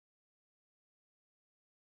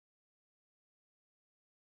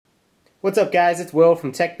What's up, guys? It's Will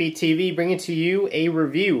from TekBeatTV bringing to you a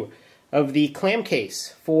review of the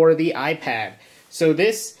Clamcase for the iPad. So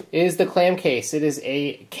this is the Clamcase. It is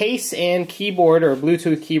a case and keyboard, or a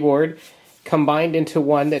Bluetooth keyboard, combined into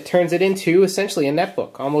one that turns it into essentially a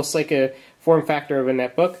netbook, almost like a form factor of a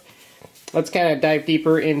netbook. Let's kind of dive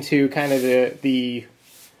deeper into kind of the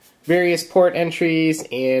various port entries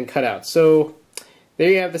and cutouts. So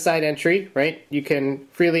there you have the side entry, right? You can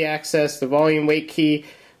freely access the volume weight key,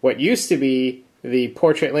 what used to be the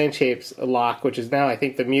portrait landscapes lock, which is now, I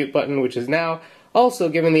think, the mute button, which is now also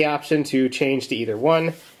given the option to change to either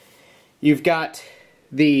one. You've got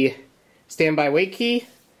the standby weight key,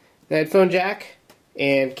 the headphone jack,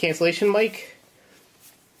 and cancellation mic.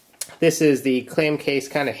 This is the Clamcase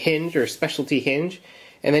kind of hinge or specialty hinge.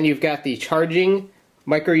 And then you've got the charging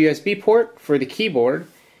micro USB port for the keyboard,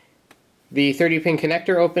 the 30-pin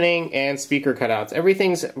connector opening, and speaker cutouts.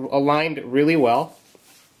 Everything's aligned really well.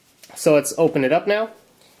 So let's open it up now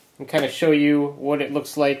and kind of show you what it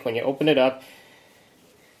looks like when you open it up.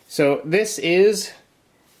 So this is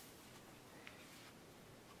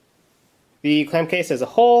the Clamcase as a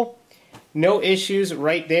whole. No issues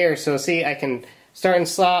right there. So see, I can start and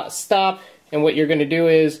stop, and what you're going to do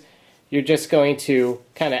is you're just going to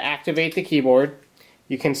kind of activate the keyboard.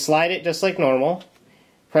 You can slide it just like normal.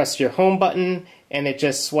 Press your home button and it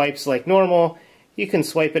just swipes like normal. You can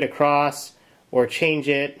swipe it across or change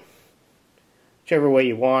it whichever way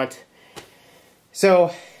you want.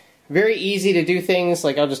 So very easy to do things.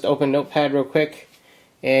 Like, I'll just open Notepad real quick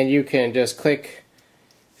and you can just click.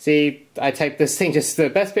 See, I typed this thing. Just the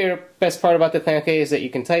best part about the Clamcase is that you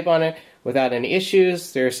can type on it without any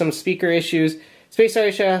issues. There are some speaker issues. Spacebar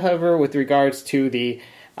issue, however, with regards to the,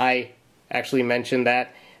 I actually mentioned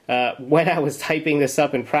that when I was typing this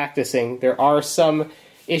up and practicing, there are some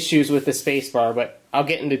issues with the spacebar, but I'll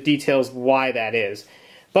get into details why that is.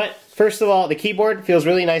 But first of all, the keyboard feels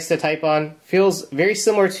really nice to type on. Feels very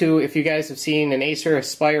similar to, if you guys have seen an Acer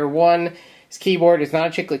Aspire 1 keyboard. It's not a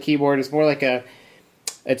chiclet keyboard. It's more like a,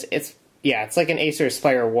 it's like an Acer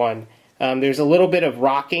Aspire 1. There's a little bit of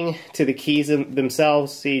rocking to the keys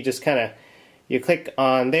themselves. So you just kind of, you click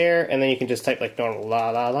on there and then you can just type like normal.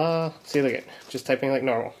 La la la. See, look at, just typing like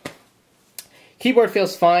normal. Keyboard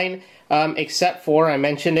feels fine, except for, I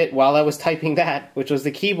mentioned it while I was typing that, which was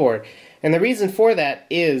the keyboard. And the reason for that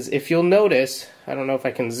is, if you'll notice, I don't know if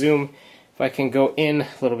I can zoom, if I can go in a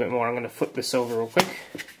little bit more. I'm going to flip this over real quick,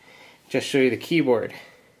 just show you the keyboard.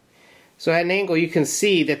 So at an angle you can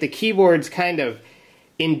see that the keyboard's kind of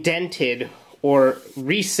indented or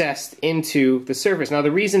recessed into the surface. Now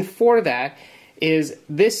the reason for that is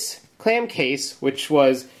this Clamcase, which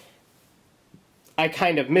was, I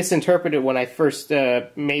kind of misinterpreted when I first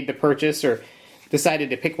made the purchase or decided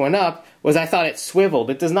to pick one up, was I thought it swiveled.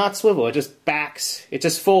 It does not swivel. It just backs. It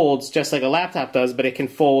just folds just like a laptop does, but it can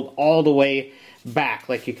fold all the way back,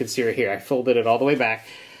 like you can see right here. I folded it all the way back.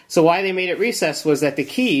 So why they made it recessed was that the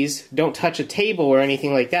keys don't touch a table or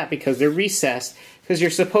anything like that, because they're recessed, because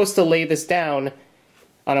you're supposed to lay this down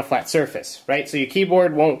on a flat surface, right? So your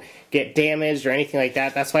keyboard won't get damaged or anything like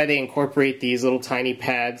that. That's why they incorporate these little tiny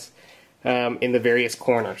pads in the various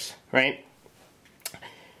corners, right?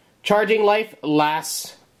 Charging life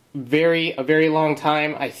lasts a very long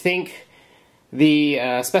time. I think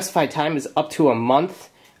the specified time is up to a month.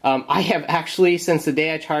 I have actually, since the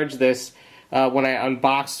day I charged this, when I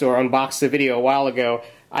unboxed the video a while ago,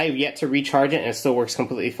 I have yet to recharge it and it still works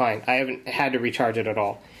completely fine. I haven't had to recharge it at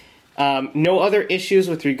all. No other issues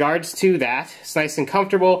with regards to that. It's nice and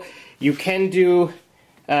comfortable. You can do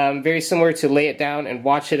very similar to lay it down and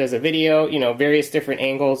watch it as a video, you know, various different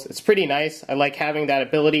angles. It's pretty nice. I like having that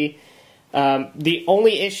ability. The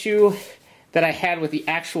only issue that I had with the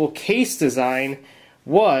actual case design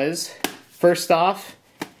was, first off,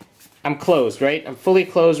 I'm closed, right? I'm fully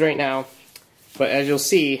closed right now. But as you'll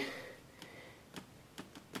see,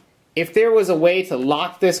 if there was a way to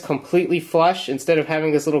lock this completely flush instead of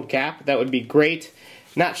having this little gap, that would be great.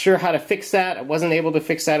 Not sure how to fix that. I wasn't able to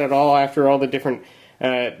fix that at all after all the different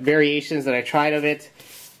variations that I tried of it.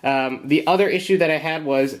 The other issue that I had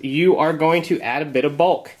was you are going to add a bit of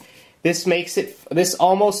bulk. This makes it, this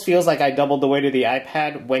almost feels like I doubled the weight of the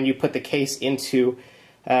iPad when you put the case into,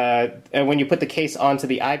 when you put the case onto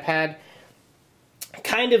the iPad.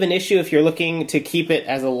 Kind of an issue if you're looking to keep it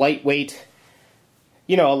as a lightweight,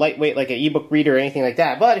 you know, a lightweight like an ebook reader or anything like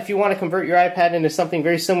that. But if you want to convert your iPad into something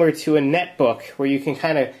very similar to a netbook, where you can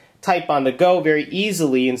kind of type on the go very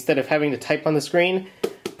easily instead of having to type on the screen,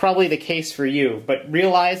 probably the case for you. But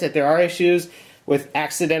realize that there are issues with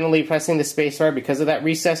accidentally pressing the spacebar because of that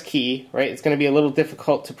recessed key, right? It's going to be a little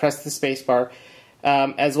difficult to press the spacebar,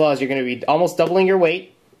 as well as you're going to be almost doubling your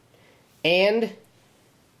weight. and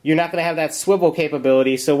you're not going to have that swivel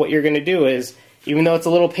capability. So what you're going to do is, even though it's a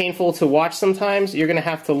little painful to watch sometimes, you're going to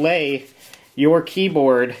have to lay your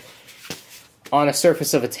keyboard on a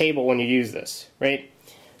surface of a table when you use this, right?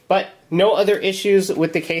 But no other issues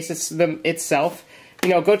with the case itself. You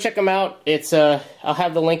know, go check them out. It's I'll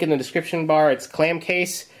have the link in the description bar. It's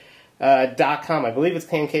Clamcase.com. I believe it's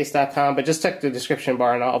Clamcase.com, but just check the description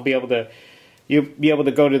bar and you'll be able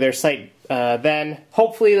to go to their site then.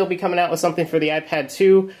 Hopefully they'll be coming out with something for the iPad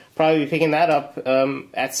 2. Probably be picking that up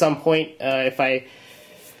at some point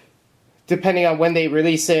depending on when they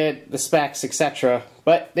release it, the specs, etc.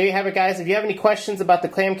 But there you have it, guys. If you have any questions about the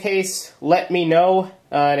Clamcase, let me know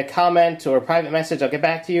in a comment or a private message. I'll get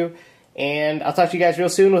back to you. And I'll talk to you guys real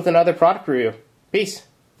soon with another product review. Peace.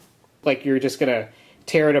 Like you're just going to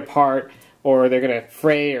tear it apart, or they're going to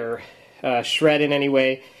fray or shred in any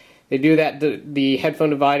way. They do that. The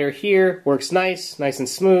headphone divider here works nice and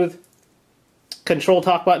smooth. Control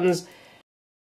talk buttons.